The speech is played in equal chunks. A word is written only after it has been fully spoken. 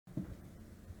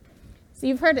So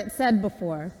you've heard it said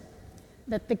before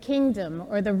that the kingdom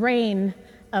or the reign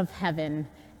of heaven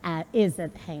is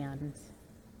at hand.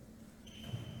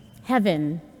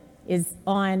 Heaven is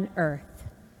on earth,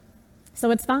 so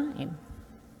it's fine.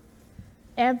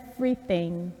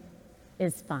 Everything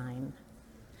is fine.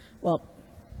 Well,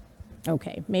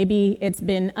 okay, maybe it's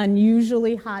been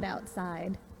unusually hot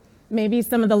outside. Maybe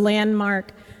some of the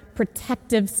landmark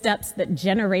protective steps that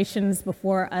generations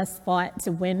before us fought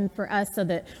to win for us so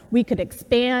that we could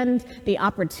expand the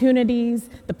opportunities,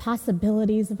 the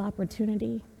possibilities of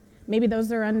opportunity. Maybe those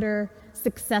are under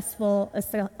successful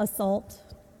assault.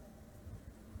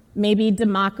 Maybe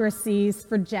democracy's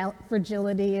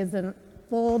fragility is in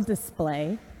full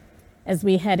display as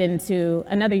we head into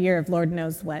another year of Lord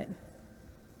knows what.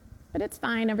 But it's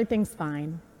fine, everything's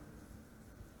fine.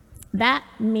 That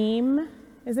meme,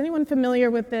 is anyone familiar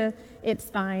with the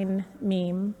 "it's fine"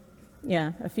 meme?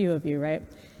 Yeah, a few of you, right?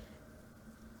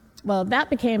 Well, that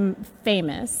became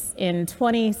famous in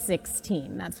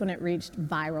 2016. That's when it reached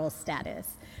viral status,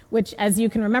 which, as you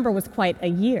can remember, was quite a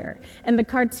year. And the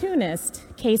cartoonist,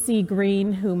 Casey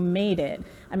Green, who made it,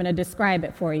 I'm going to describe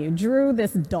it for you, drew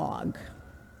this dog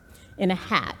in a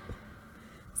hat,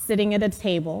 sitting at a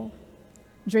table,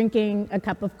 drinking a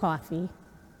cup of coffee.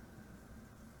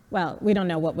 Well, we don't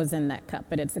know what was in that cup,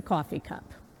 but it's a coffee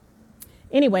cup.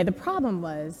 Anyway, the problem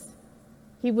was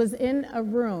he was in a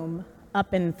room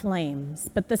up in flames,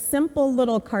 but the simple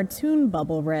little cartoon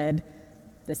bubble read,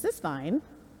 "This is fine."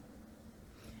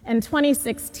 And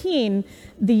 2016,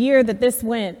 the year that this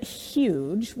went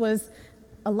huge, was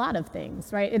a lot of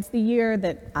things, right? It's the year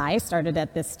that I started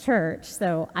at this church,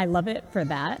 so I love it for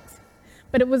that.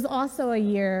 But it was also a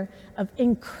year of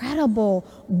incredible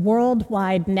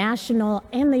worldwide, national,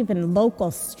 and even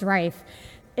local strife.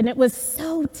 And it was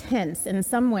so tense, in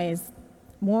some ways,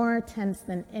 more tense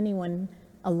than anyone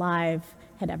alive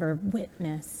had ever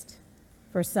witnessed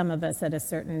for some of us at a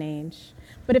certain age.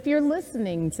 But if you're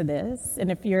listening to this, and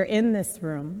if you're in this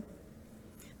room,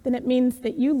 then it means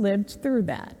that you lived through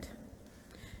that.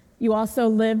 You also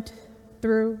lived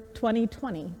through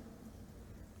 2020.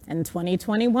 And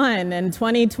 2021 and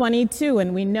 2022,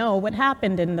 and we know what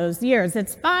happened in those years.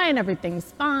 It's fine,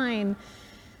 everything's fine.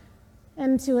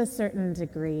 And to a certain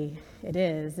degree, it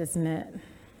is, isn't it?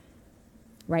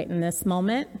 Right in this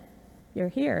moment, you're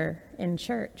here in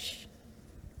church,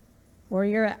 or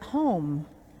you're at home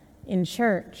in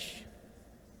church.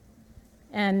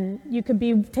 And you could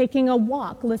be taking a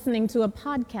walk, listening to a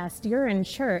podcast, you're in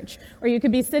church, or you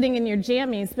could be sitting in your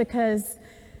jammies because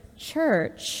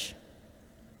church,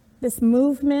 this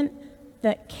movement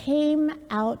that came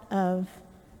out of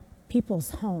people's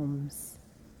homes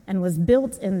and was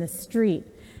built in the street,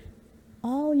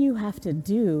 all you have to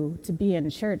do to be in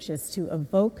church is to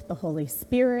evoke the Holy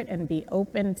Spirit and be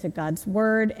open to God's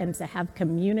word and to have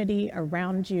community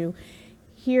around you.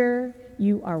 Here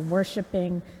you are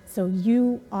worshiping, so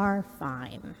you are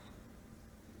fine.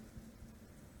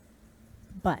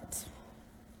 But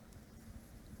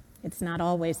it's not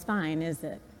always fine, is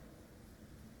it?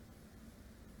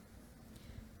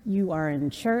 You are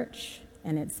in church,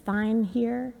 and it's fine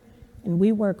here, and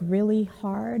we work really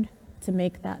hard to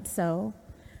make that so.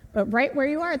 But right where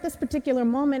you are at this particular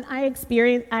moment, I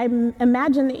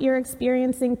imagine that you're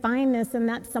experiencing fineness, and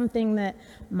that's something that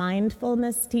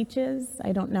mindfulness teaches.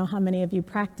 I don't know how many of you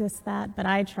practice that, but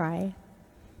I try.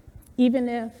 Even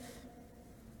if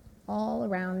all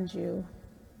around you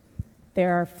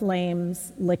there are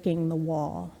flames licking the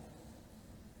wall.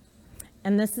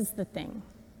 And this is the thing.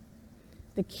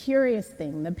 The curious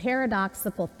thing, the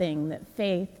paradoxical thing that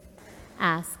faith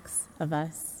asks of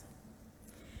us.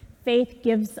 Faith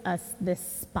gives us this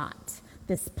spot,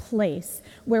 this place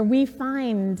where we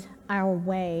find our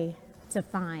way to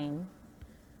find,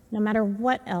 no matter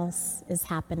what else is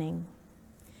happening.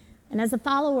 And as a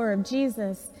follower of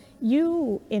Jesus,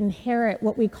 you inherit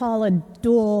what we call a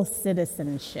dual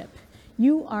citizenship.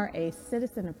 You are a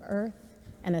citizen of earth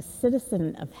and a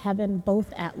citizen of heaven,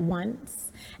 both at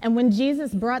once. And when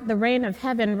Jesus brought the reign of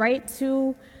heaven right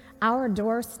to our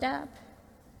doorstep,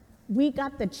 we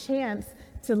got the chance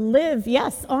to live,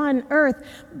 yes, on earth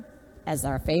as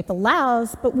our faith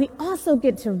allows, but we also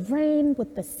get to reign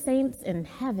with the saints in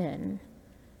heaven,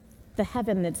 the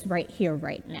heaven that's right here,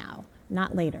 right now,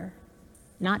 not later,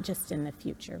 not just in the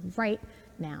future, right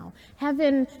now.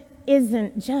 Heaven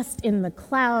isn't just in the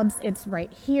clouds, it's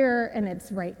right here and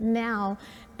it's right now.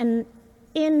 And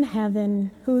in heaven,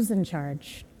 who's in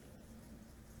charge?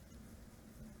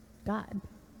 God.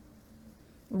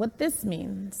 What this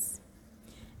means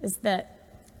is that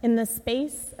in the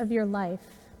space of your life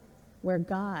where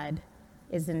God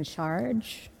is in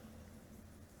charge,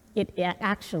 It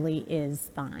actually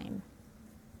is fine.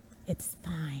 It's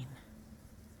fine.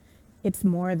 It's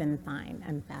more than fine,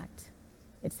 in fact.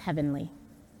 It's heavenly.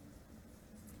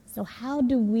 So how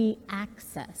do we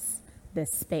access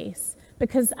this space?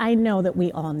 Because I know that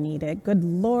we all need it. Good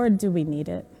Lord, do we need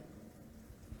it?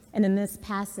 And in this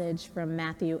passage from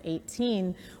Matthew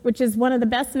 18, which is one of the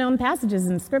best known passages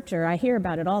in Scripture, I hear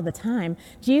about it all the time,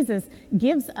 Jesus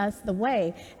gives us the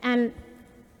way. And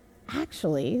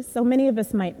actually, so many of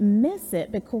us might miss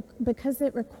it because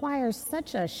it requires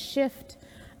such a shift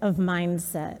of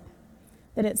mindset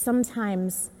that it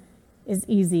sometimes is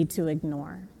easy to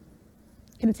ignore.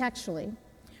 Contextually,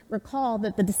 recall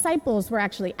that the disciples were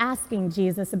actually asking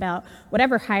Jesus about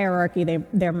whatever hierarchy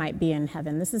there might be in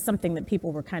heaven. This is something that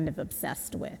people were kind of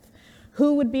obsessed with.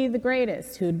 Who would be the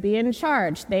greatest? Who'd be in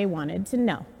charge? They wanted to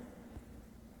know.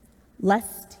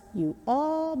 Lest you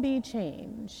all be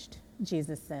changed,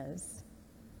 Jesus says,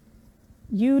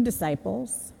 you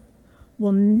disciples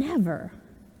will never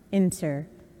enter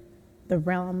the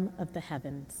realm of the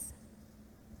heavens.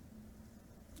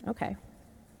 Okay.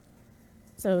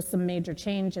 So some major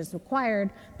change is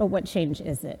required, but what change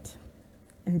is it?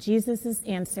 And Jesus'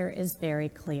 answer is very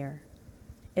clear.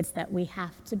 It's that we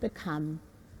have to become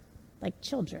like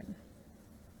children.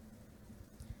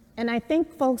 And I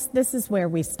think, folks, this is where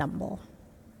we stumble.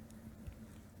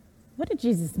 What did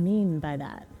Jesus mean by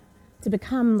that? To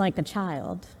become like a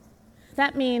child? Does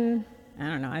that mean, I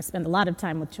don't know, I spend a lot of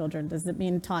time with children. Does it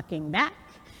mean talking back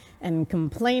and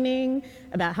complaining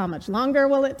about how much longer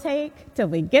will it take till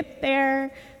we get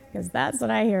there? Because that's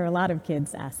what I hear a lot of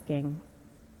kids asking.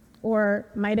 Or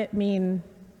might it mean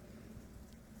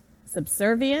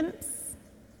subservience?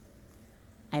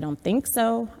 I don't think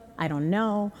so. I don't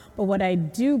know. But what I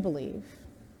do believe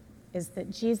is that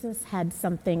Jesus had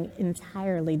something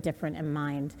entirely different in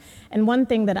mind. And one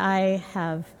thing that I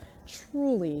have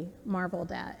truly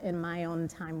marveled at in my own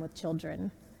time with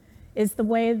children is the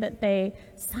way that they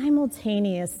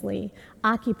simultaneously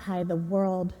occupy the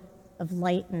world of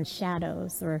light and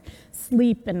shadows, or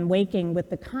sleep and waking, with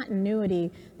the continuity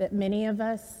that many of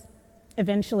us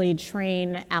eventually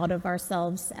train out of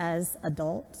ourselves as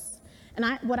adults. And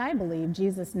what I believe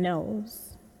Jesus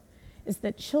knows is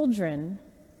that children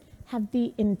have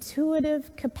the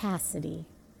intuitive capacity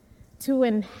to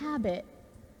inhabit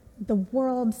the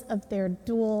worlds of their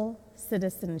dual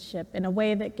citizenship in a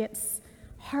way that gets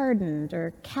hardened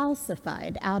or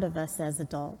calcified out of us as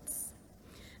adults.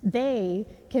 They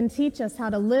can teach us how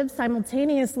to live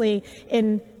simultaneously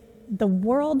in the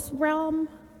world's realm,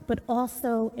 but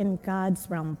also in God's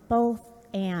realm, both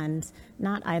and,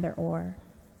 not either or.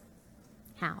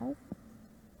 How?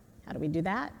 How do we do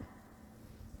that?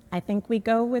 I think we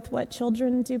go with what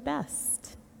children do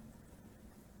best.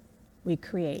 We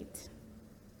create.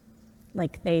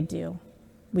 Like they do.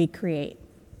 We create.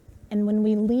 And when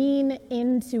we lean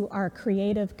into our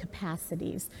creative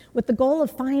capacities with the goal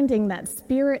of finding that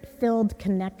spirit-filled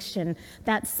connection,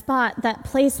 that spot, that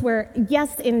place where,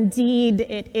 yes, indeed,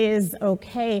 it is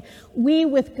okay, we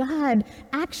with God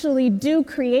actually do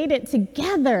create it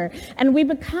together. And we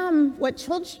become what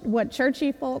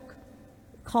churchy folk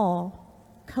call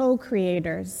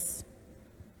co-creators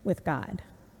with God.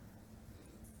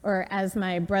 Or as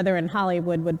my brother in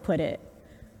Hollywood would put it,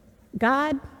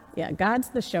 God's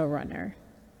the showrunner,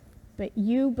 but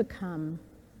you become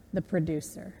the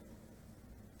producer.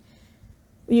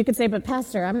 You could say, but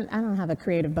Pastor, I don't have a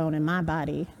creative bone in my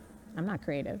body. I'm not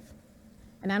creative.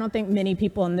 And I don't think many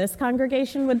people in this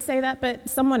congregation would say that, but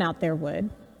someone out there would.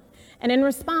 And in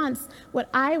response, what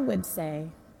I would say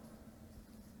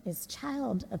is,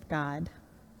 child of God,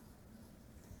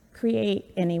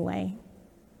 create anyway.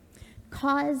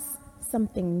 Cause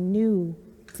something new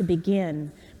to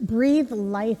begin. Breathe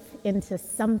life into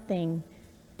something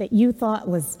that you thought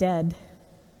was dead.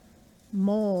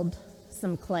 Mold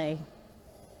some clay.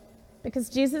 Because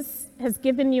Jesus has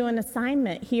given you an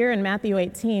assignment here in Matthew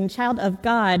 18, child of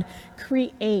God,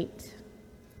 create.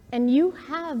 And you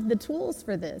have the tools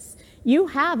for this. You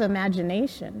have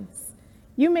imaginations.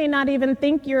 You may not even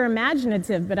think you're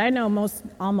imaginative, but I know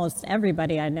almost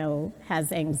everybody I know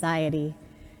has anxiety.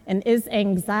 And is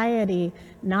anxiety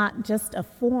not just a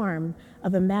form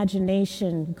of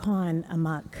imagination gone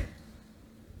amok?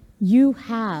 You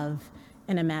have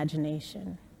an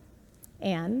imagination.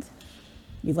 And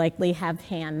you likely have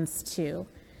hands too.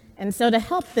 And so to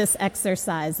help this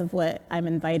exercise of what I'm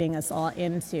inviting us all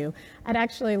into, I'd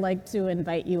actually like to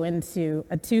invite you into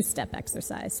a two-step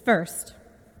exercise. First,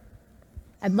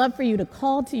 I'd love for you to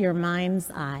call to your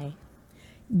mind's eye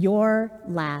your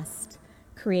last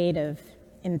creative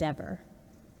endeavor.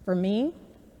 For me,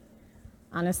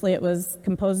 Honestly, it was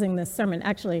composing this sermon.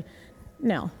 Actually,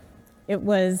 no. It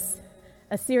was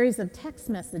a series of text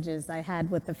messages I had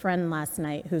with a friend last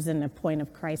night who's in a point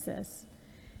of crisis.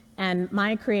 And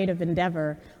my creative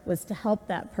endeavor was to help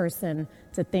that person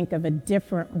to think of a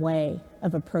different way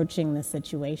of approaching the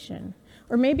situation.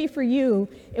 Or maybe for you,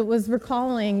 it was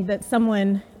recalling that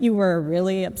someone you were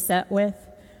really upset with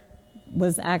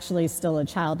was actually still a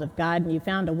child of God, and you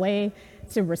found a way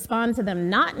to respond to them,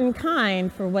 not in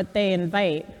kind for what they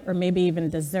invite or maybe even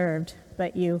deserved,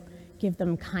 but you give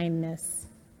them kindness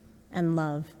and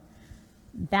love.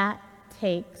 That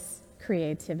takes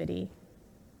creativity.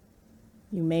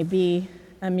 You may be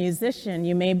a musician,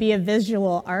 you may be a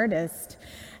visual artist,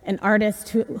 an artist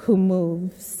who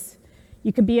moves.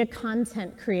 You could be a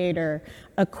content creator,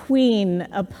 a queen,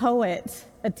 a poet,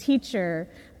 a teacher,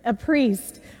 a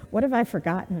priest. What have I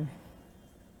forgotten?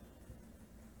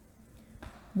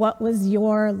 What was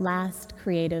your last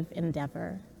creative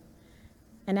endeavor?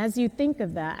 And as you think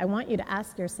of that, I want you to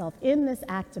ask yourself, in this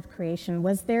act of creation,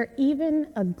 was there even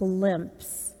a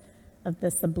glimpse of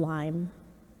the sublime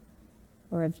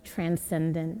or of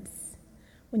transcendence?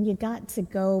 When you got to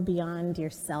go beyond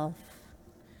yourself,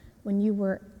 when you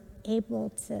were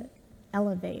able to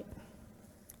elevate,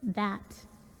 that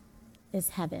is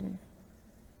heaven.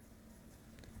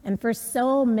 And for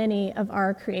so many of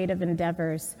our creative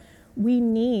endeavors, we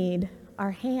need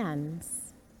our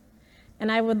hands.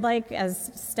 And I would like,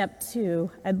 as step 2,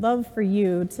 I'd love for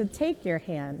you to take your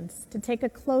hands, to take a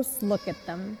close look at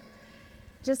them.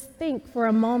 Just think for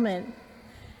a moment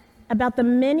about the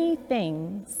many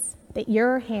things that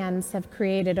your hands have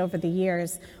created over the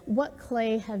years. What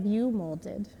clay have you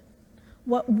molded?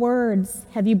 What words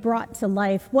have you brought to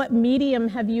life? What medium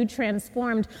have you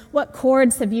transformed? What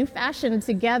chords have you fashioned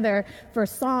together for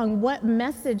song? What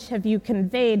message have you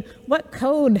conveyed? What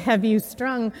code have you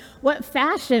strung? What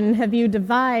fashion have you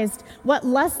devised? What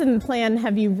lesson plan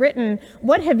have you written?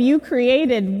 What have you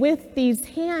created with these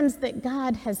hands that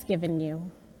God has given you?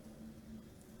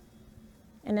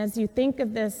 And as you think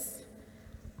of this,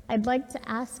 I'd like to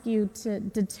ask you to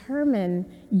determine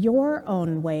your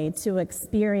own way to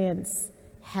experience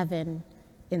heaven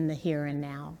in the here and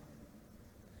now.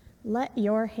 Let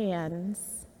your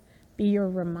hands be your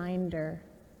reminder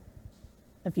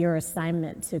of your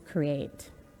assignment to create.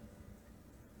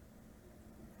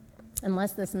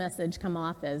 Unless this message come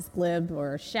off as glib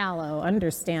or shallow,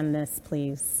 understand this,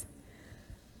 please.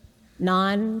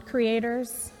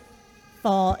 Non-creators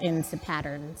fall into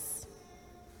patterns,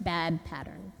 bad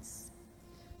patterns,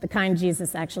 the kind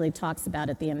Jesus actually talks about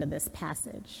at the end of this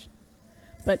passage.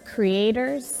 But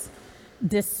creators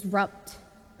disrupt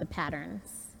the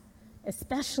patterns,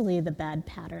 especially the bad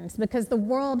patterns, because the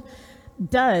world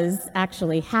does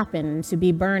actually happen to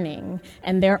be burning,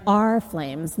 and there are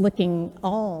flames licking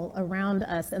all around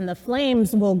us, and the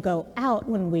flames will go out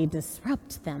when we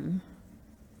disrupt them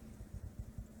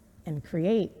and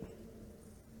create.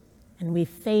 And we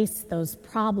face those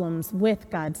problems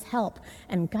with God's help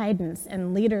and guidance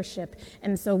and leadership.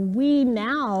 And so we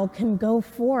now can go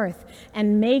forth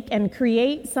and make and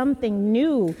create something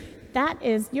new. That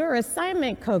is your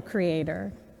assignment,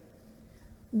 co-creator,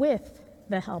 with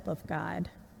the help of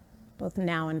God, both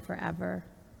now and forever.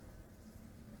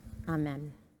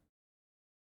 Amen.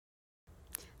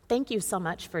 Thank you so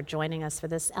much for joining us for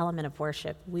this element of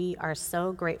worship. We are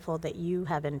so grateful that you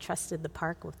have entrusted the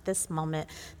park with this moment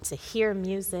to hear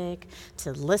music,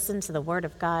 to listen to the Word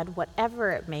of God,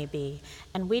 whatever it may be.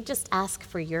 And we just ask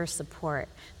for your support.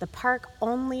 The park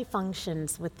only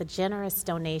functions with the generous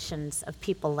donations of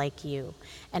people like you.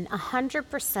 And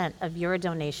 100% of your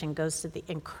donation goes to the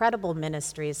incredible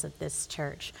ministries of this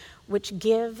church, which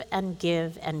give and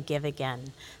give and give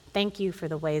again. Thank you for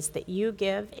the ways that you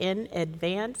give in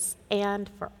advance and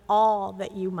for all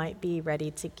that you might be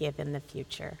ready to give in the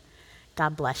future.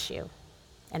 God bless you,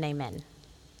 and amen.